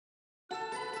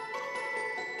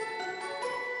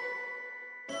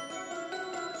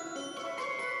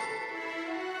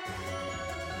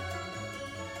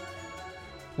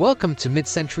Welcome to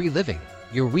Mid-Century Living,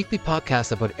 your weekly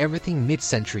podcast about everything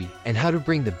mid-century and how to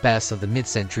bring the best of the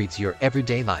mid-century to your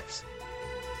everyday lives.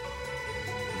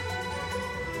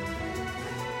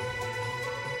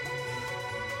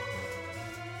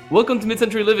 Welcome to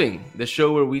Mid-Century Living, the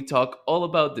show where we talk all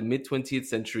about the mid-20th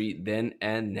century then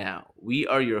and now. We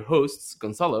are your hosts,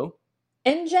 Gonzalo.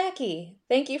 And Jackie.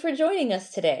 Thank you for joining us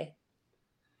today.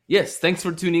 Yes, thanks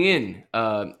for tuning in.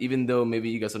 Even though maybe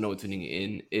you guys don't know what tuning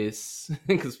in is,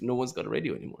 because no one's got a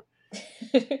radio anymore.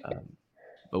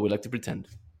 But we like to pretend.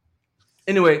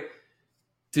 Anyway,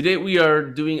 today we are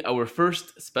doing our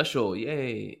first special.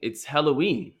 Yay! It's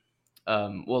Halloween.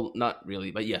 Well, not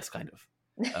really, but yes, kind of.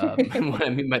 What I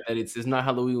mean by that, it's not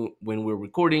Halloween when we're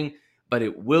recording, but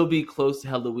it will be close to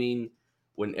Halloween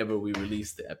whenever we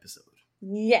release the episode.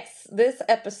 Yes, this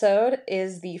episode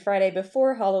is the Friday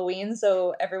before Halloween,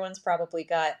 so everyone's probably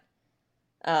got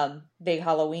big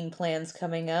Halloween plans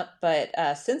coming up. But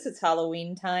since it's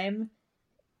Halloween time,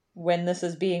 when this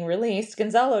is being released,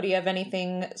 Gonzalo, do you have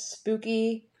anything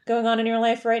spooky going on in your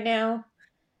life right now?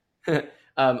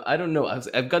 I don't know.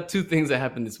 I've got two things that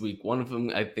happened this week. One of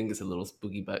them I think is a little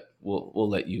spooky, but we'll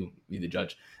let you be the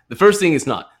judge. The first thing is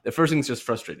not. The first thing is just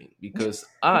frustrating because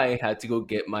I had to go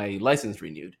get my license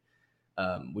renewed,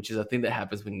 which is a thing that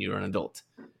happens when you're an adult.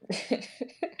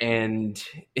 And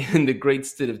in the great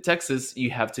state of Texas, you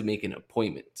have to make an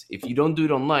appointment. If you don't do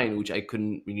it online, which I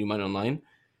couldn't renew mine online,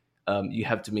 you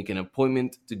have to make an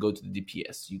appointment to go to the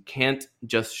DPS. You can't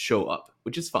just show up,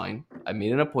 which is fine. I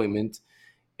made an appointment.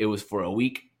 It was for a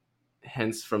week,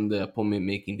 hence from the appointment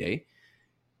making day.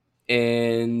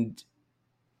 And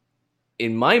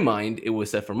in my mind, it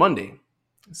was set for Monday.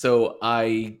 So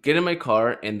I get in my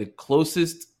car, and the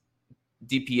closest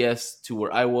DPS to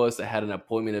where I was that had an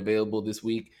appointment available this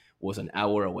week was an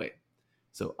hour away.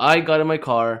 So I got in my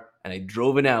car, and I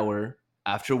drove an hour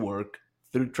after work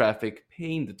through traffic,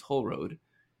 paying the toll road.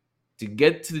 To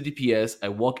get to the DPS, I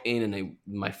walk in and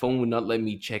my phone would not let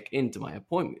me check into my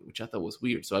appointment, which I thought was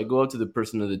weird. So I go up to the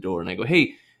person at the door and I go,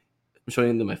 "Hey," I'm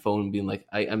showing them my phone and being like,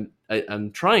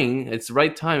 I'm trying. It's the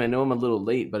right time. I know I'm a little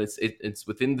late, but it's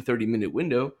within the 30-minute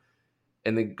window."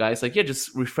 And the guy's like, "Yeah,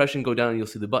 just refresh and go down and you'll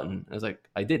see the button." I was like,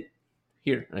 "I did."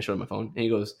 Here. And I showed him my phone. And he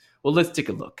goes, "Well, let's take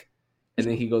a look." And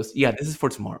then he goes, "Yeah, this is for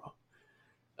tomorrow."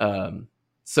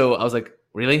 So I was like,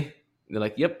 "Really?" And they're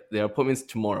like, "Yep, their appointment's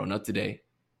tomorrow, not today."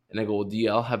 And I go, "Well, do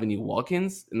y'all have any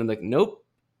walk-ins?" And they're like, "Nope.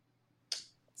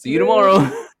 See you tomorrow."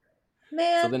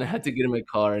 Man. So then I had to get in my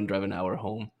car and drive an hour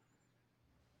home.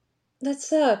 That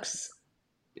sucks.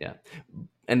 Yeah.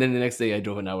 And then the next day I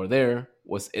drove an hour there,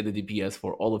 was at the DPS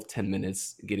for all of 10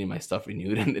 minutes getting my stuff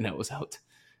renewed, and then I was out.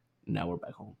 Now we're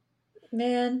back home.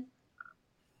 Man.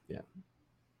 Yeah.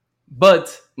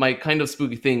 But my kind of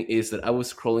spooky thing is that I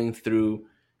was scrolling through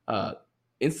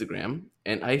Instagram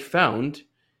and I found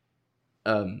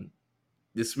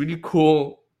this really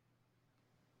cool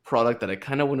product that I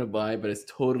kind of want to buy, but it's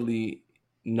totally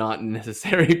not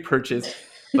necessary purchase.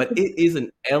 But it is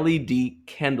an LED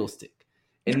candlestick,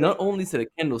 and not only is it a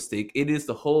candlestick, it is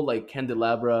the whole like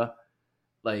candelabra,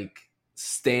 like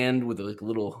stand with like a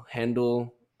little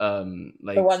handle,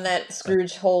 like the one that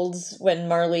Scrooge holds when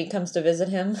Marley comes to visit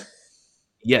him.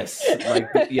 Yes, like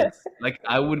yes, like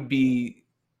I would need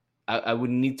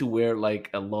to wear like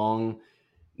a long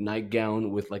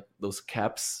nightgown with like those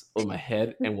caps on my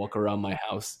head and walk around my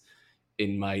house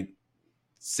in my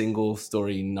single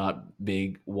story, not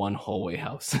big, one hallway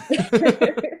house.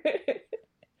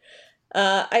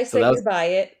 I say you buy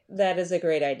it. That is a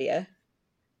great idea.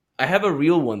 I have a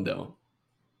real one though.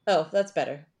 Oh, that's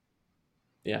better.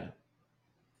 Yeah.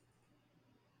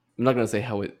 I'm not going to say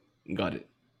how it got it.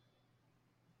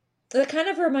 That kind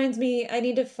of reminds me, I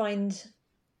need to find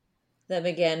them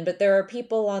again, but there are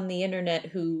people on the internet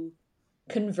who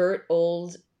convert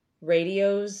old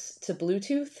radios to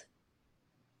Bluetooth.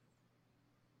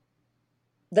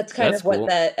 That's kind of what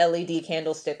that LED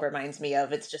candlestick reminds me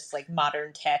of. It's just like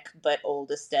modern tech, but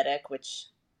old aesthetic, which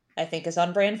I think is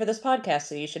on brand for this podcast,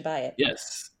 so you should buy it.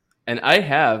 Yes. And I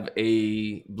have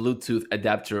a Bluetooth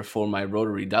adapter for my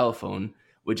rotary dial phone,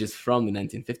 which is from the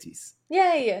 1950s.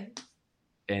 Yay!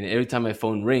 And every time my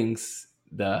phone rings,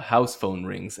 the house phone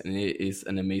rings, and it is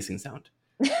an amazing sound.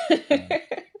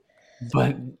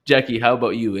 But Jackie, how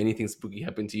about you? Anything spooky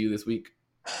happened to you this week?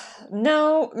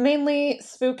 No, mainly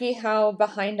spooky how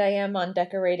behind I am on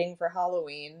decorating for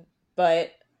Halloween,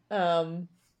 but I'm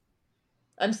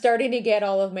starting to get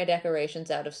all of my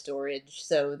decorations out of storage,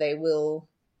 so they will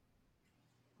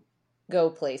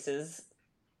go places.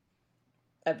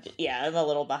 I'm a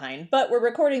little behind, but we're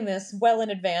recording this well in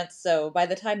advance, so by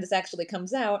the time this actually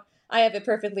comes out, I have a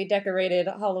perfectly decorated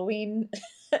Halloween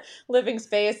living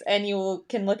space, and you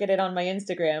can look at it on my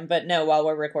Instagram. But no, while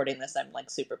we're recording this, I'm like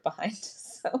super behind.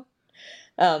 So,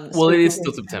 Well, it spooky is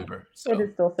still is- September, it so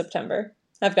is still September.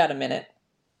 I've got a minute,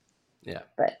 yeah.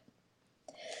 but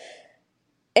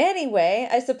anyway,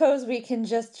 I suppose we can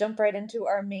just jump right into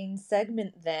our main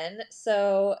segment then.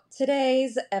 So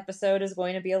today's episode is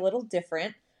going to be a little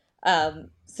different.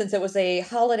 Since it was a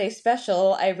holiday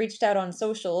special, I reached out on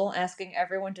social asking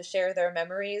everyone to share their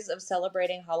memories of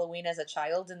celebrating Halloween as a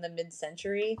child in the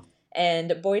mid-century,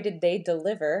 and boy did they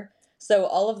deliver. So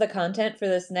all of the content for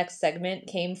this next segment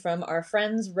came from our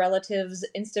friends, relatives,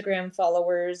 Instagram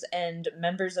followers, and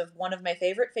members of one of my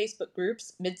favorite Facebook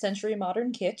groups, Mid-Century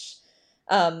Modern Kitsch.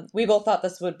 We both thought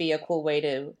this would be a cool way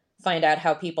to find out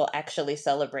how people actually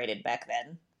celebrated back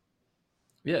then.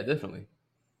 Yeah, definitely.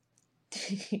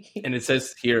 And it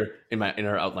says here in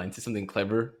our outline, it says something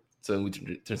clever. So we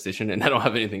transition, and I don't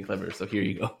have anything clever. So here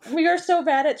you go. We are so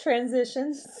bad at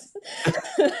transitions.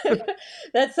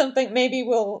 That's something, maybe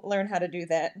we'll learn how to do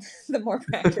that the more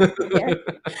practice we get.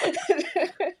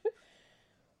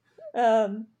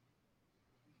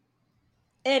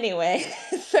 Anyway,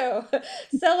 so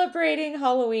celebrating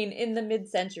Halloween in the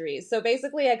mid-centuries. So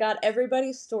basically I got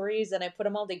everybody's stories and I put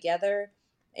them all together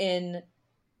in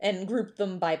and grouped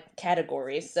them by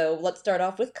categories. So let's start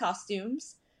off with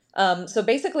costumes. So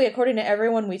basically, according to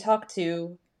everyone we talked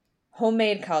to,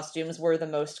 homemade costumes were the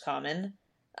most common.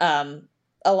 A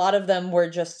lot of them were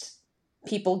just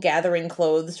people gathering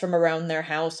clothes from around their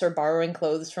house or borrowing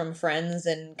clothes from friends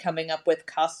and coming up with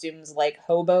costumes like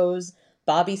hobos,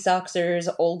 bobby soxers,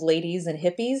 old ladies, and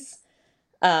hippies.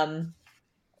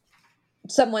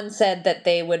 Someone said that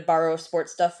they would borrow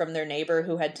sports stuff from their neighbor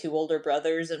who had two older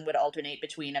brothers and would alternate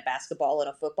between a basketball and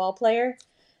a football player,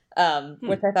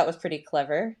 which I thought was pretty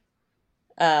clever.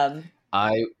 I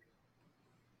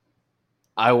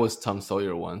was Tom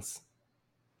Sawyer once.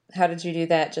 How did you do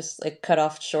that? Just like cut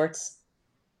off shorts?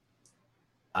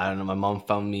 I don't know. My mom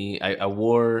found me. I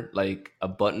wore like a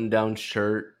button-down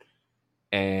shirt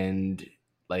and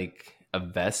like a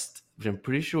vest, which I'm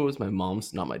pretty sure was my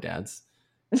mom's, not my dad's.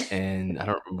 And I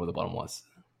don't remember what the bottom was.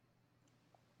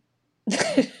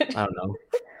 I don't know.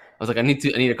 I was like, I need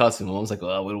a costume. My mom's like,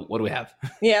 well, what do we have?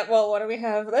 Yeah, well, what do we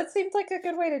have? That seems like a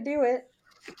good way to do it.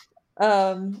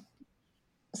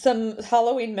 Some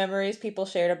Halloween memories people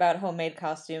shared about homemade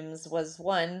costumes was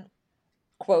one,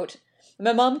 quote,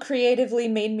 "My mom creatively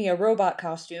made me a robot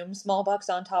costume, small box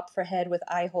on top for head with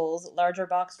eye holes, larger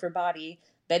box for body,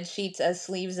 bed sheets as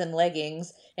sleeves and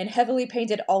leggings, and heavily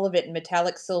painted all of it in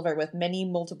metallic silver with many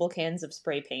multiple cans of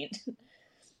spray paint."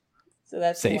 So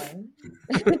that's Safe. one.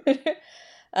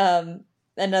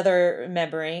 Another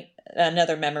memory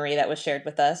that was shared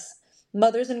with us.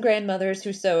 Mothers and grandmothers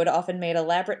who sewed often made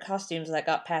elaborate costumes that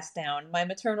got passed down. My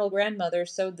maternal grandmother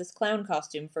sewed this clown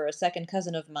costume for a second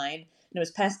cousin of mine, and it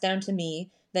was passed down to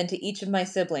me, then to each of my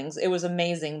siblings. It was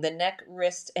amazing. The neck,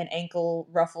 wrist, and ankle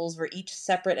ruffles were each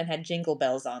separate and had jingle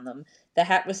bells on them. The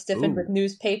hat was stiffened with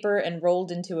newspaper and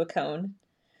rolled into a cone.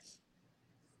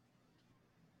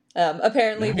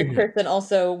 Apparently, this person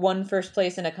also won first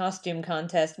place in a costume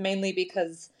contest, mainly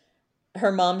because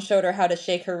her mom showed her how to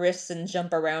shake her wrists and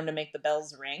jump around to make the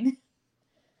bells ring.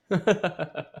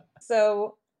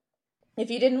 So,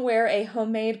 if you didn't wear a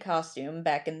homemade costume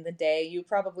back in the day, you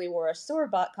probably wore a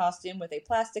store-bought costume with a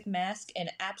plastic mask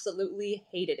and absolutely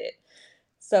hated it.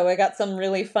 So I got some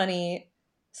really funny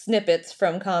snippets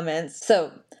from comments.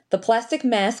 So, the plastic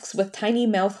masks with tiny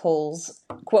mouth holes,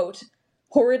 quote,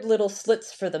 "horrid little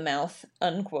slits for the mouth,"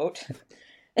 unquote.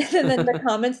 And then the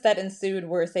comments that ensued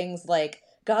were things like,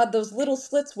 "God, those little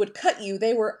slits would cut you.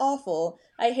 They were awful.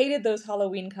 I hated those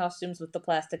Halloween costumes with the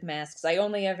plastic masks. I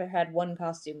only ever had one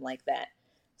costume like that.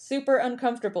 Super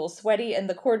uncomfortable, sweaty, and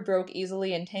the cord broke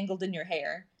easily and tangled in your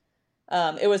hair.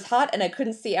 It was hot and I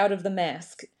couldn't see out of the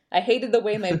mask. I hated the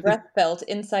way my breath felt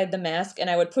inside the mask and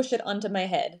I would push it onto my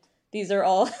head." These are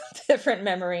all different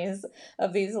memories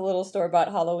of these little store-bought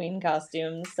Halloween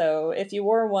costumes. So if you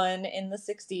wore one in the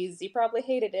 60s, you probably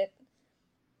hated it.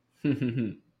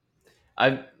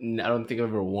 I don't think I've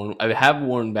ever worn. I have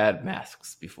worn bad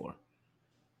masks before,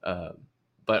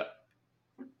 but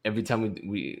every time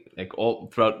we like all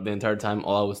throughout the entire time,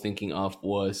 all I was thinking of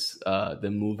was the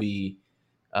movie,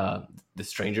 The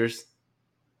Strangers.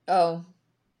 Oh,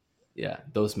 yeah,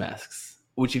 those masks.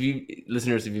 Which, if you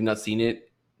listeners, if you've not seen it,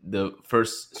 the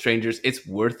first Strangers, it's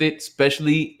worth it,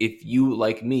 especially if you,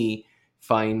 like me,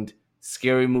 find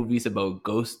scary movies about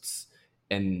ghosts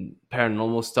and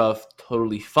paranormal stuff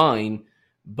totally fine,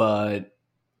 but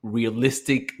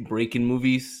realistic break-in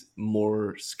movies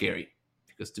more scary.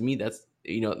 Because to me, that's,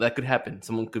 that could happen.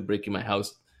 Someone could break in my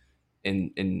house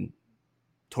and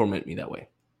torment me that way.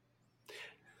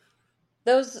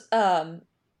 Those,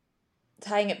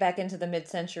 tying it back into the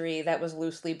mid-century, that was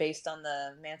loosely based on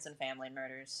the Manson family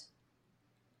murders.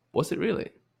 Was it really?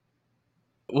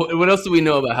 What else do we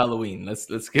know about Halloween?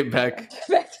 Let's get back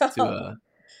to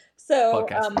So,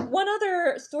 podcasting. one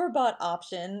other store-bought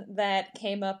option that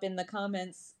came up in the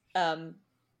comments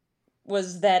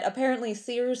was that apparently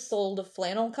Sears sold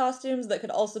flannel costumes that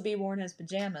could also be worn as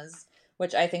pajamas,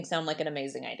 which I think sound like an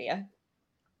amazing idea.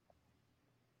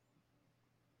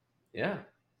 Yeah.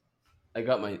 I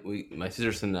got my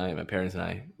sisters and I, my parents and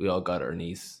I, we all got our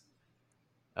niece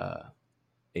a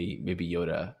Baby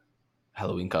Yoda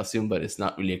Halloween costume, but it's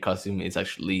not really a costume, it's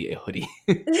actually a hoodie.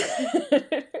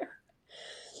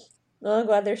 Well, I'm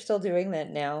glad they're still doing that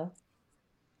now.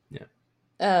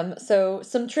 Yeah. So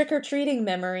some trick-or-treating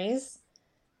memories.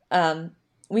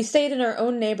 We stayed in our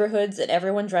own neighborhoods and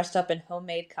everyone dressed up in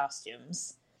homemade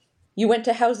costumes. You went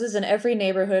to houses in every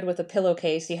neighborhood with a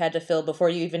pillowcase you had to fill before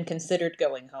you even considered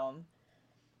going home.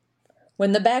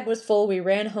 When the bag was full, we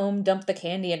ran home, dumped the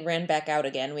candy, and ran back out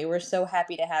again. We were so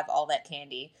happy to have all that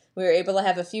candy. We were able to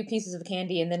have a few pieces of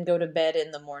candy and then go to bed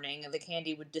in the morning, and the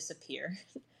candy would disappear.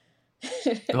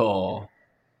 Oh.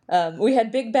 We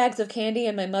had big bags of candy,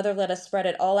 and my mother let us spread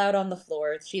it all out on the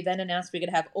floor. She then announced we could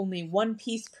have only one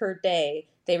piece per day.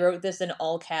 They wrote this in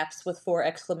all caps with 4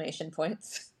 exclamation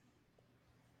points.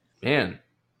 Man.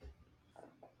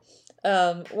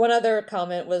 One other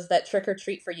comment was that Trick or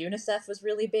Treat for UNICEF was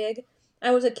really big. I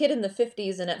was a kid in the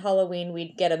 50s, and at Halloween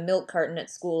we'd get a milk carton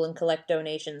at school and collect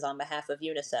donations on behalf of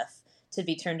UNICEF to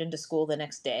be turned into school the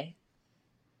next day.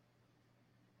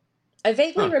 I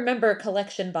vaguely remember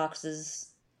collection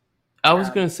boxes. I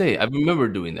was going to say, I remember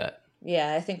doing that.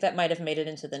 Yeah, I think that might have made it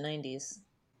into the 90s.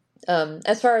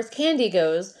 As far as candy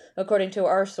goes, according to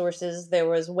our sources, there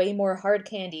was way more hard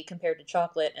candy compared to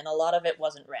chocolate, and a lot of it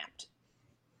wasn't wrapped.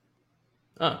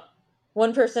 Oh.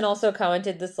 One person also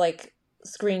commented this,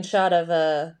 screenshot of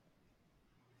a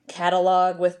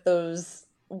catalog with those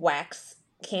wax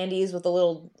candies with the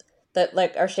little,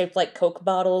 that, are shaped like Coke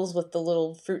bottles with the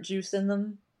little fruit juice in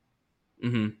them.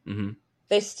 Mm-hmm, mm-hmm.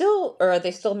 They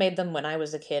still made them when I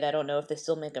was a kid. I don't know if they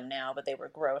still make them now, but they were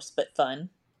gross, but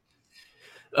fun.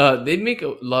 They make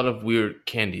a lot of weird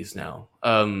candies now.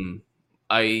 I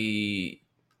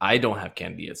don't have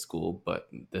candy at school, but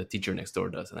the teacher next door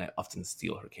does, and I often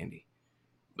steal her candy.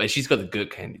 But she's got the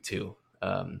good candy too.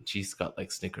 She's got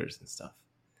Snickers and stuff.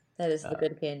 That is the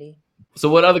good candy. So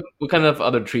what kind of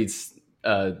other treats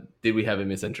did we have in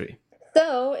mid-century?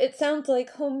 So it sounds like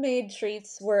homemade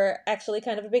treats were actually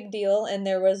kind of a big deal, and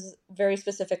there was very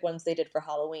specific ones they did for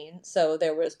Halloween. So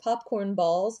there was popcorn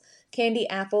balls, candy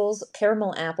apples,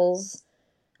 caramel apples,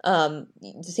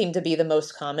 seemed to be the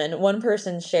most common. One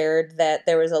person shared that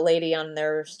there was a lady on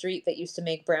their street that used to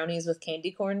make brownies with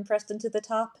candy corn pressed into the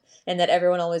top, and that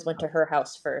everyone always went to her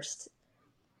house first.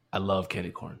 I love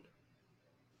candy corn.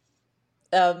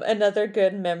 Another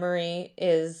good memory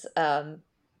is...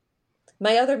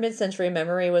 my other mid-century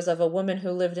memory was of a woman who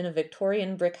lived in a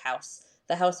Victorian brick house.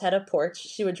 The house had a porch.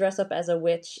 She would dress up as a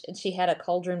witch, and she had a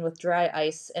cauldron with dry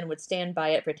ice and would stand by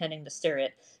it pretending to stir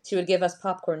it. She would give us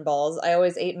popcorn balls. I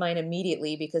always ate mine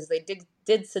immediately because they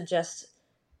did suggest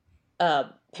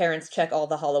parents check all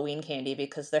the Halloween candy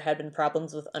because there had been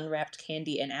problems with unwrapped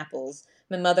candy and apples.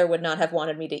 My mother would not have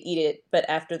wanted me to eat it, but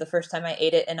after the first time I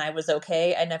ate it and I was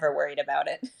okay, I never worried about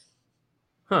it.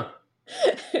 Huh.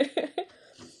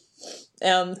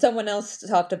 Someone else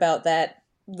talked about that,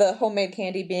 the homemade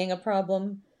candy being a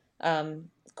problem.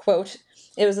 Quote,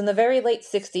 "It was in the very late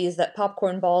 60s that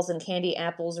popcorn balls and candy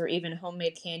apples or even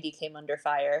homemade candy came under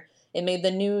fire. It made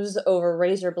the news over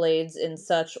razor blades and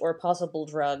such or possible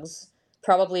drugs,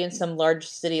 probably in some large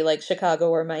city like Chicago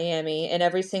or Miami, and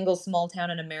every single small town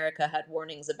in America had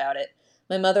warnings about it.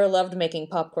 My mother loved making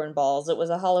popcorn balls. It was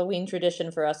a Halloween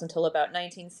tradition for us until about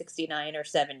 1969 or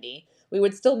 70. We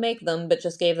would still make them, but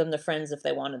just gave them to friends if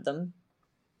they wanted them."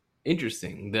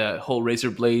 Interesting. The whole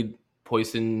razor blade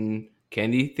poison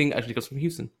candy thing actually comes from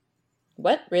Houston.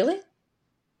 What? Really?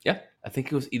 Yeah. I think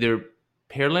it was either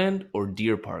Pearland or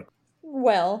Deer Park.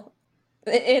 Well,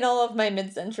 in all of my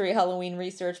mid-century Halloween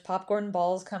research, popcorn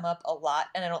balls come up a lot,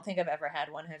 and I don't think I've ever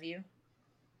had one. Have you?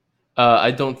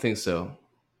 I don't think so.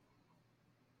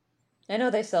 I know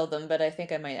they sell them, but I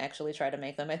think I might actually try to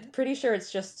make them. I'm pretty sure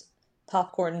it's just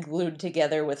popcorn glued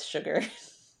together with sugar.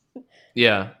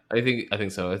 Yeah, I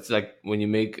think so. It's like when you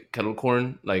make kettle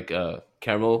corn,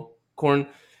 caramel corn,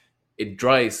 it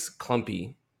dries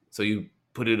clumpy, so you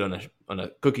put it on a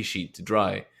cookie sheet to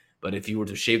dry. But if you were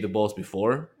to shave the balls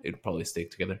before, it'd probably stick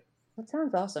together. That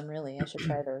sounds awesome, really. I should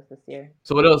try those this year.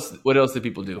 So what else? What else did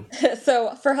people do?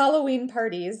 So for Halloween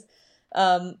parties,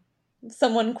 um,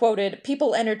 someone quoted,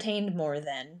 "People entertained more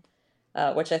then,"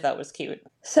 which I thought was cute.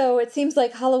 So it seems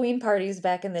like Halloween parties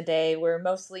back in the day were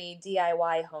mostly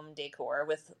DIY home decor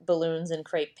with balloons and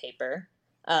crepe paper.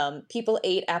 People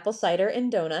ate apple cider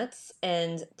and donuts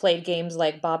and played games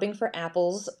like bobbing for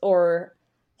apples or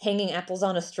hanging apples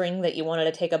on a string that you wanted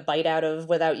to take a bite out of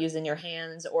without using your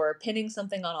hands, or pinning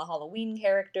something on a Halloween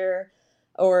character.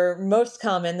 Or most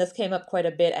common, this came up quite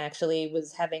a bit actually,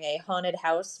 was having a haunted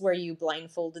house where you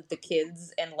blindfolded the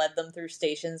kids and led them through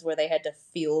stations where they had to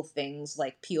feel things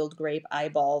like peeled grape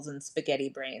eyeballs and spaghetti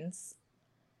brains.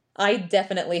 I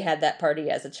definitely had that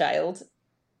party as a child.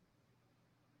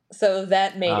 So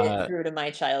that made it through to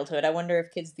my childhood. I wonder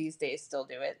if kids these days still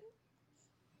do it.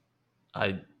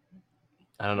 I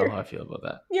don't know how I feel about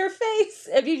that. Your face!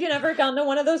 Have you never gone to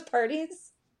one of those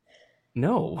parties?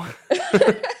 No.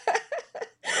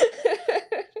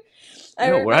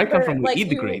 No, where I come from, we eat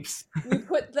the grapes. You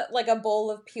put like a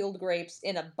bowl of peeled grapes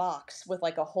in a box with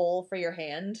like a hole for your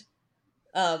hand.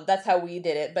 That's how we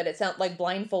did it, but it sounds like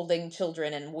blindfolding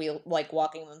children and like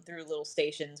walking them through little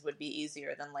stations would be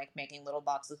easier than like making little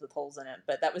boxes with holes in it.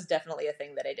 But that was definitely a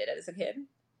thing that I did as a kid.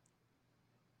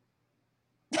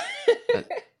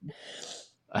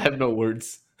 I have no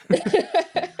words.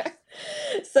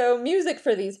 So music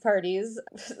for these parties,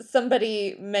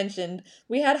 somebody mentioned,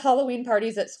 "We had Halloween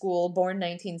parties at school, born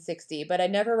 1960, but I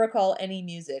never recall any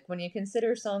music. When you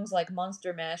consider songs like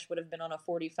Monster Mash would have been on a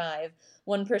 45,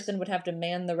 one person would have to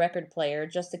man the record player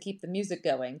just to keep the music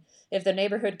going. If the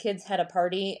neighborhood kids had a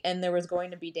party and there was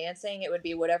going to be dancing, it would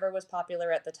be whatever was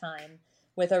popular at the time,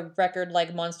 with a record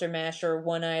like Monster Mash or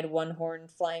One-Eyed,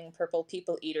 One-Horned, Flying Purple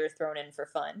People Eater thrown in for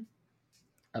fun."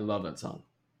 I love that song.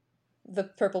 The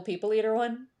Purple People Eater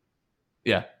one?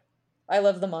 Yeah. I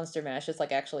love the Monster Mash. It's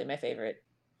like actually my favorite.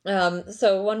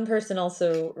 So one person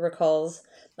also recalls,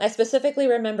 "I specifically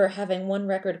remember having one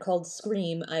record called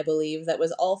Scream, I believe, that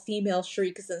was all female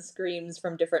shrieks and screams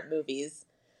from different movies.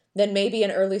 Then maybe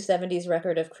an early 70s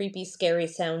record of creepy, scary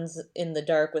sounds in the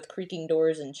dark with creaking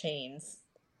doors and chains."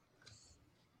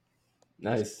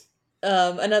 Nice.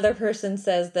 Another person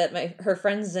says that her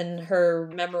friends and her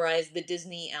memorized the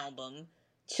Disney album,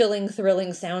 "Chilling,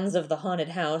 Thrilling Sounds of the Haunted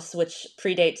House," which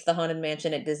predates the Haunted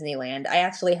Mansion at Disneyland. I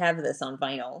actually have this on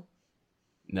vinyl.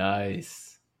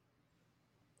 Nice.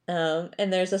 And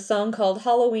there's a song called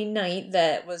Halloween Night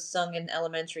that was sung in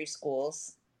elementary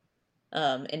schools,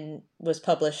 and was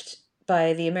published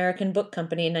by the American Book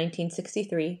Company in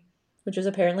 1963, which was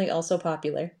apparently also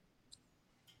popular.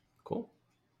 Cool.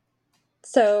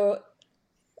 So,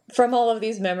 from all of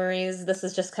these memories, this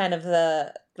is just kind of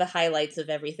the highlights of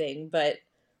everything, but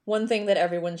one thing that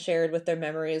everyone shared with their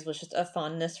memories was just a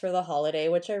fondness for the holiday,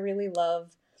 which I really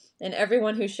love. And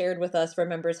everyone who shared with us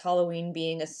remembers Halloween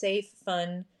being a safe,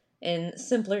 fun, and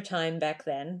simpler time back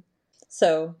then.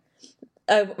 So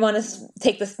I want to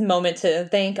take this moment to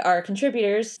thank our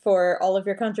contributors for all of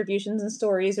your contributions and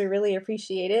stories. We really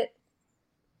appreciate it.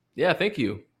 Yeah, thank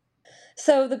you.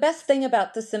 So the best thing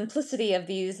about the simplicity of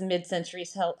these mid-century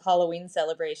Halloween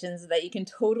celebrations is that you can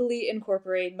totally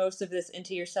incorporate most of this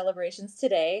into your celebrations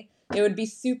today. It would be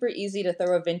super easy to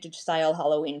throw a vintage-style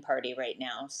Halloween party right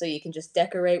now. So you can just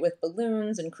decorate with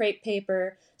balloons and crepe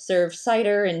paper, serve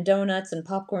cider and donuts and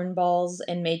popcorn balls,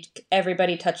 and make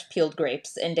everybody touch peeled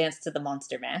grapes and dance to the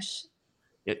Monster Mash.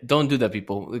 Yeah, don't do that,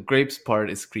 people. The grapes part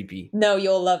is creepy. No,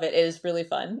 you'll love it. It is really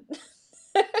fun.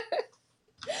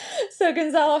 So,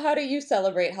 Gonzalo, how do you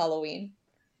celebrate Halloween?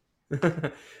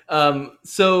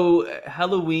 So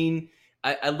Halloween,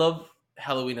 I love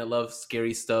Halloween. I love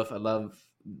scary stuff. I love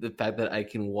the fact that I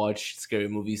can watch scary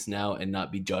movies now and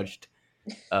not be judged.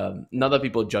 Not that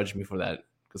people judge me for that,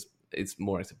 because it's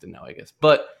more accepted now, I guess.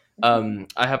 But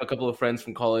I have a couple of friends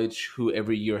from college who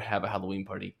every year have a Halloween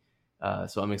party.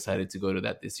 So I'm excited to go to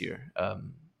that this year.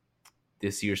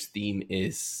 This year's theme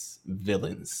is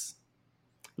villains.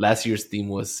 Last year's theme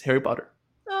was Harry Potter.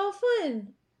 Oh,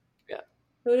 fun. Yeah.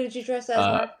 Who did you dress as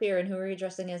last year, and who are you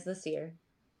dressing as this year?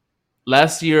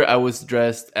 Last year, I was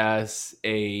dressed as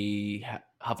a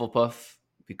Hufflepuff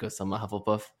because I'm a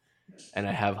Hufflepuff, and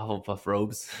I have Hufflepuff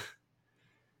robes,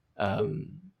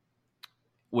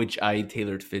 which I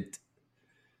tailored fit.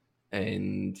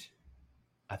 And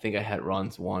I think I had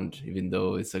Ron's wand, even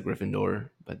though it's a Gryffindor,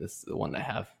 but that's the one I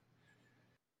have.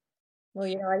 Well,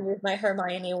 I use my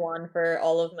Hermione wand for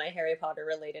all of my Harry Potter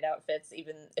related outfits,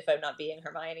 even if I'm not being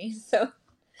Hermione. So,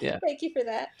 yeah, thank you for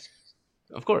that.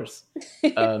 Of course.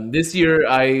 This year,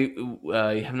 I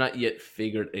have not yet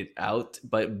figured it out.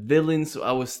 But villains,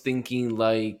 I was thinking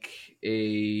like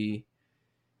a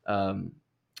um,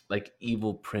 like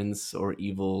evil prince or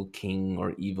evil king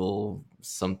or evil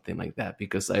something like that,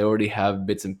 because I already have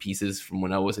bits and pieces from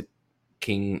when I was a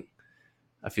king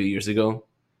a few years ago.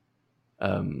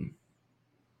 Um,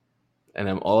 and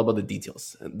I'm all about the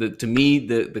details. To me,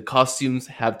 the costumes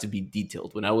have to be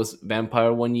detailed. When I was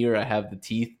vampire one year, I have the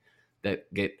teeth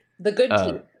that get The good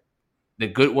uh, teeth. the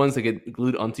good ones that get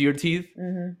glued onto your teeth,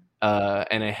 Mm-hmm.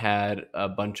 and I had a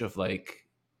bunch of like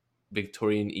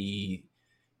Victorian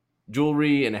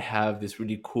jewelry, and I have this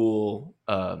really cool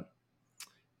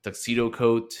tuxedo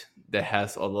coat that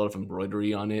has a lot of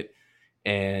embroidery on it,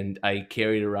 and I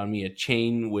carried around me a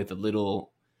chain with a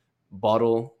little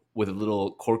bottle with a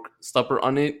little cork stopper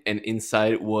on it, and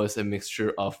inside was a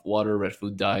mixture of water, red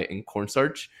food dye, and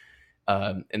cornstarch,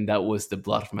 and that was the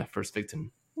blood of my first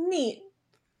victim. Neat.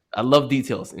 I love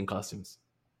details in costumes.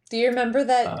 Do you remember Uh,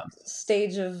 that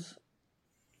stage of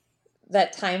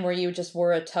that time where you just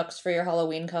wore a tux for your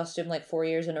Halloween costume like 4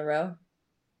 years in a row?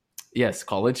 yes,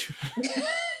 college.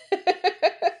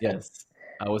 Yes,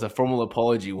 I was a formal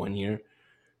apology one year.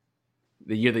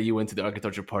 The year that you went to the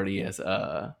architecture party as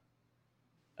I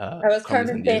was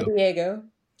Carmen Carmen San Sandiego. Diego.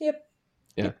 Yep.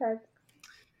 Yeah. Good times.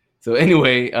 So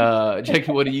anyway,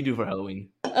 Jackie, what do you do for Halloween?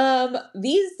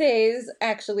 These days,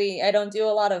 actually, I don't do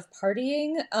a lot of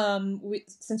partying.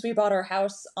 Since we bought our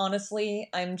house, honestly,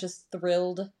 I'm just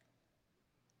thrilled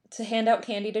to hand out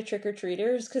candy to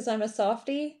trick-or-treaters because I'm a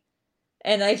softie.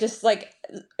 And I just, like,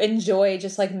 enjoy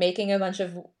just, like, making a bunch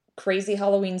of crazy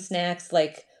Halloween snacks,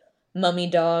 like mummy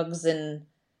dogs and,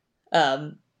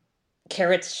 um,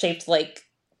 carrots shaped like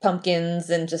pumpkins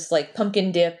and just, like,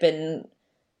 pumpkin dip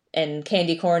and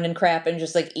candy corn and crap and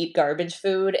just like eat garbage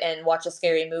food and watch a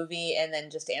scary movie and then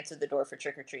just answer the door for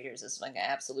trick-or-treaters is like an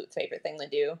absolute favorite thing to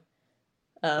do.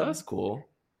 Oh, that's Um, cool.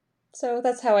 so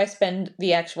that's how I spend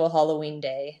the actual Halloween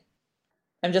day.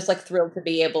 I'm just like thrilled to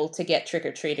be able to get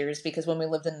trick-or-treaters because when we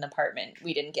lived in an apartment,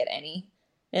 we didn't get any,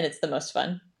 and it's the most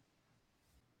fun.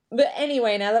 But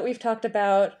anyway, now that we've talked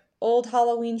about old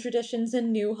Halloween traditions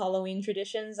and new Halloween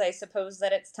traditions, I suppose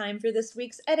that it's time for this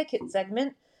week's etiquette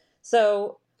segment.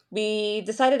 So we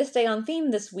decided to stay on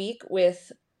theme this week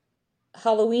with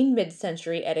Halloween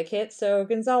mid-century etiquette. So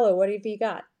Gonzalo, what have you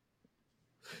got?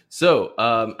 So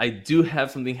I do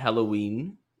have something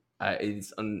Halloween.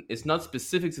 It's not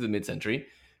specific to the mid-century,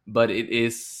 but it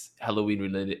is Halloween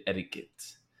related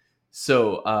etiquette.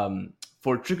 So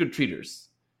for trick or treaters,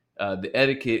 the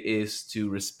etiquette is to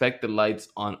respect the lights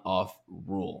on off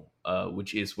rule,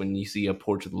 which is when you see a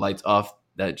porch with the lights off,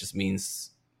 that just means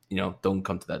don't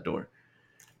come to that door.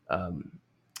 Um,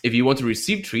 if you want to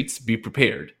receive treats, be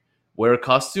prepared. Wear a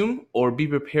costume or be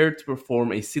prepared to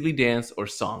perform a silly dance or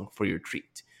song for your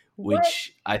treat, What?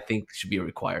 which I think should be a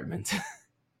requirement.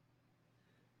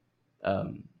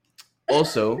 um,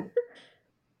 also,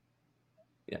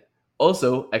 yeah.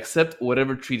 Also, accept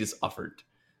whatever treat is offered.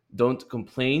 Don't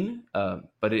complain,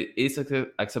 but it is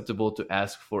acceptable to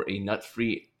ask for a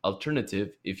nut-free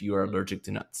alternative if you are allergic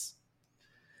to nuts.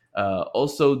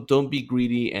 Also, don't be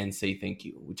greedy and say thank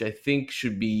you, which I think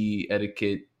should be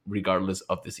etiquette regardless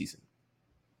of the season.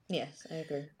 Yes, I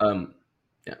agree.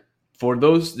 Yeah. For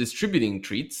those distributing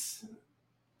treats,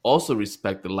 also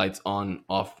respect the lights on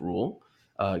off rule.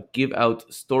 Give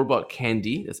out store bought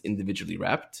candy that's individually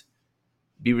wrapped.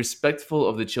 Be respectful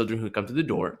of the children who come to the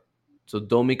door. So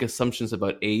don't make assumptions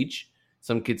about age.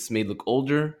 Some kids may look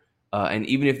older, and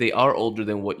even if they are older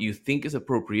than what you think is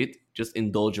appropriate, just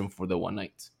indulge them for the one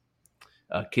night.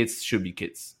 Kids should be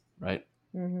kids, right?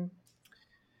 Mm-hmm.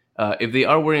 If they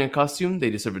are wearing a costume, they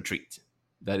deserve a treat.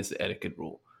 That is the etiquette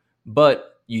rule.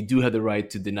 But you do have the right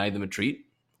to deny them a treat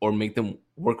or make them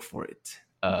work for it.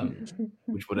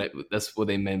 That's what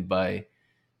they meant by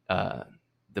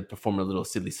the perform a little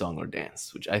silly song or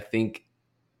dance, which I think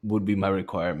would be my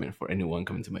requirement for anyone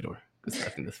coming to my door because I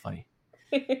think that's funny.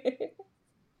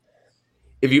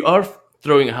 If you are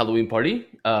throwing a Halloween party,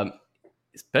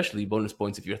 especially bonus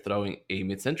points if you're throwing a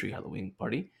mid-century Halloween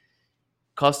party,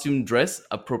 costume dress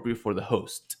appropriate for the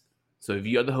host. So if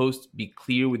you are the host, be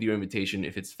clear with your invitation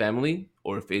if it's family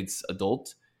or if it's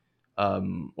adult,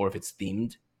 or if it's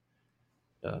themed.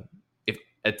 If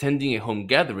attending a home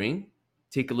gathering,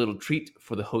 take a little treat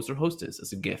for the host or hostess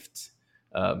as a gift.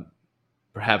 Um,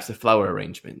 Perhaps a flower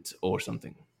arrangement or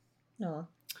something. Aw.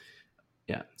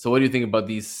 Yeah. So what do you think about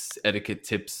these etiquette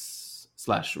tips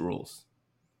 / rules?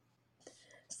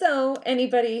 So,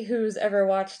 anybody who's ever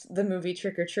watched the movie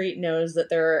Trick or Treat knows that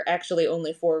there are actually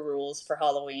only 4 rules for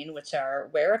Halloween, which are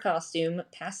wear a costume,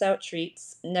 pass out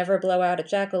treats, never blow out a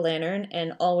jack-o'-lantern,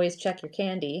 and always check your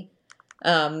candy.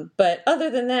 But other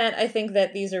than that, I think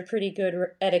that these are pretty good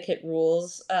etiquette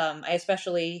rules. I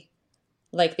especially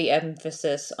like the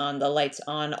emphasis on the lights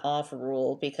on off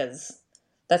rule, because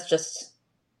that's just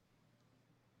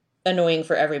annoying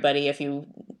for everybody if you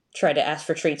try to ask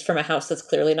for treats from a house that's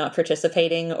clearly not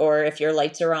participating, or if your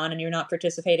lights are on and you're not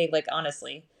participating. Like,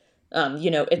 honestly,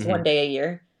 it's one day a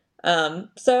year.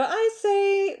 So I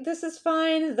say this is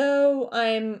fine, though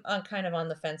I'm kind of on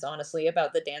the fence, honestly,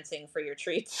 about the dancing for your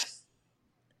treats.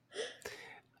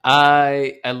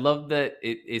 I love that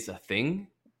it is a thing.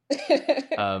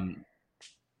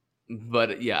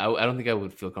 But yeah, I don't think I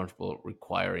would feel comfortable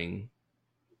requiring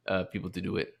people to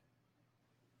do it.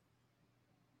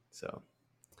 So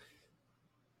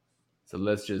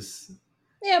let's just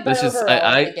overall,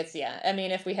 I think it's I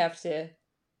mean, if we have to,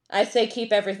 I say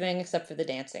keep everything except for the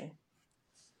dancing.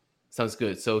 Sounds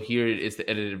good. So here is the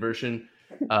edited version.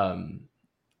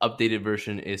 Updated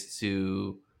version is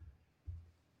to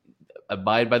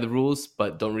abide by the rules,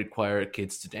 but don't require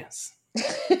kids to dance.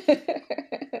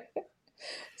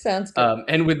 Sounds good.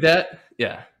 And with that,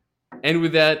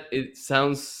 it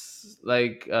sounds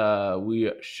like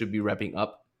we should be wrapping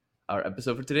up our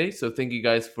episode for today. So thank you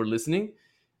guys for listening.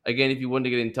 Again, if you want to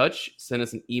get in touch, send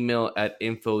us an email at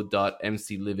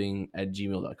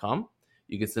info.mcliving@gmail.com.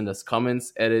 You can send us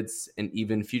comments, edits, and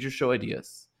even future show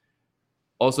ideas.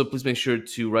 Also, please make sure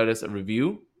to write us a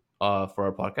review for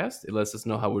our podcast. It lets us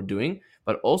know how we're doing,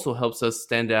 but also helps us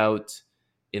stand out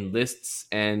in lists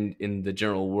and in the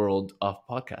general world of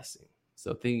podcasting.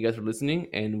 So thank you guys for listening,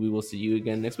 and we will see you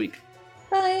again next week.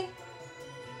 Bye.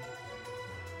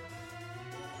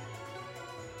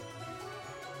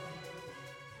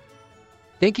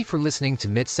 Thank you for listening to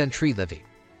Mid-Century Living.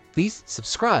 Please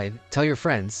subscribe, tell your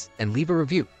friends, and leave a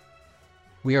review.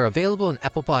 We are available on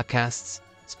Apple Podcasts,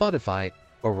 Spotify,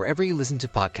 or wherever you listen to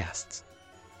podcasts.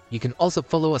 You can also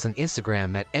follow us on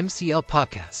Instagram at MCL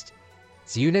Podcast.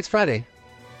 See you next Friday.